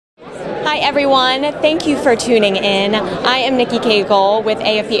Hi everyone, thank you for tuning in. I am Nikki Cagle with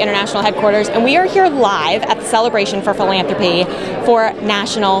AFP International Headquarters, and we are here live at the Celebration for Philanthropy for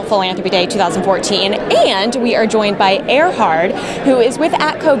National Philanthropy Day 2014. And we are joined by Erhard, who is with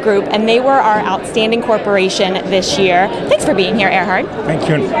ATCO Group, and they were our outstanding corporation this year. Thanks for being here, Erhard. Thank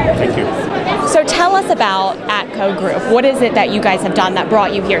you. Thank you. So tell us about ATCO Group. What is it that you guys have done that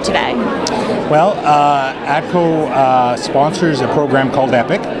brought you here today? Well, ATCO sponsors a program called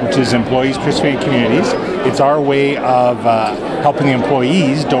EPIC, which is Employees Participating Communities. It's our way of helping the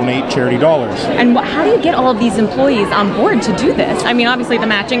employees donate charity dollars. And how do you get all of these employees on board to do this? I mean, obviously the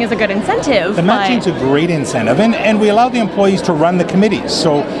matching is a good incentive. The matching's a great incentive, and we allow the employees to run the committees.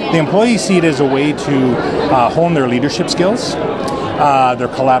 So the employees see it as a way to hone their leadership skills, their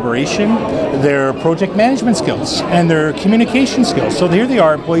collaboration, their project management skills, and their communication skills. So here they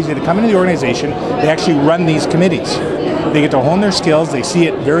are, employees that come into the organization, they actually run these committees. They get to hone their skills, they see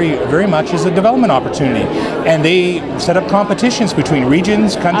it very, very much as a development opportunity. And they set up competitions between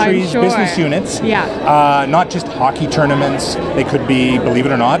regions, countries, business units, not just hockey tournaments. They could be, believe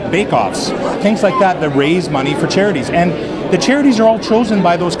it or not, bake-offs, things like that that raise money for charities. And the charities are all chosen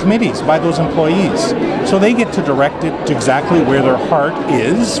by those committees, by those employees. So they get to direct it to exactly where their heart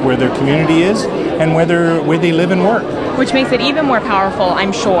is, where their community is, and where they live and work. Which makes it even more powerful,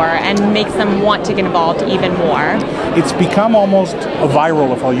 I'm sure, and makes them want to get involved even more. It's become almost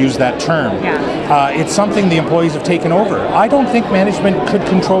viral, if I'll use that term. It's something the employees have taken over. I don't think management could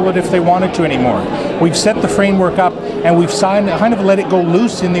control it if they wanted to anymore. We've set the framework up, and we've kind of let it go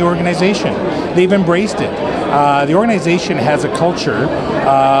loose in the organization. They've embraced it. The organization has a culture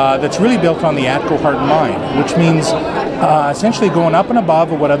that's really built on the ATCO heart and mind, which means essentially going up and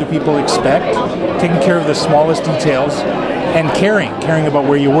above what other people expect, taking care of the smallest details, and caring about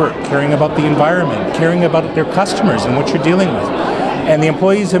where you work, caring about the environment, caring about their customers and what you're dealing with. And the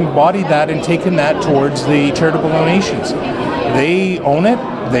employees embodied that and taken that towards the charitable donations. They own it,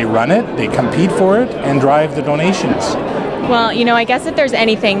 they run it, they compete for it, and drive the donations. Well, you know, I guess if there's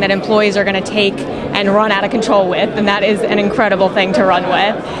anything that employees are going to take and run out of control with, then that is an incredible thing to run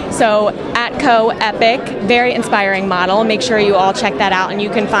with. So ATCO EPIC, very inspiring model. Make sure you all check that out, and you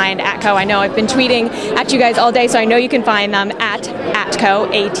can find ATCO. I know I've been tweeting at you guys all day, so I know you can find them at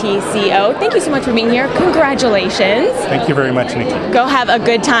ATCO, ATCO. Thank you so much for being here. Congratulations. Thank you very much, Nikki. Go have a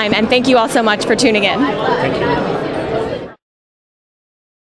good time, and thank you all so much for tuning in. Thank you.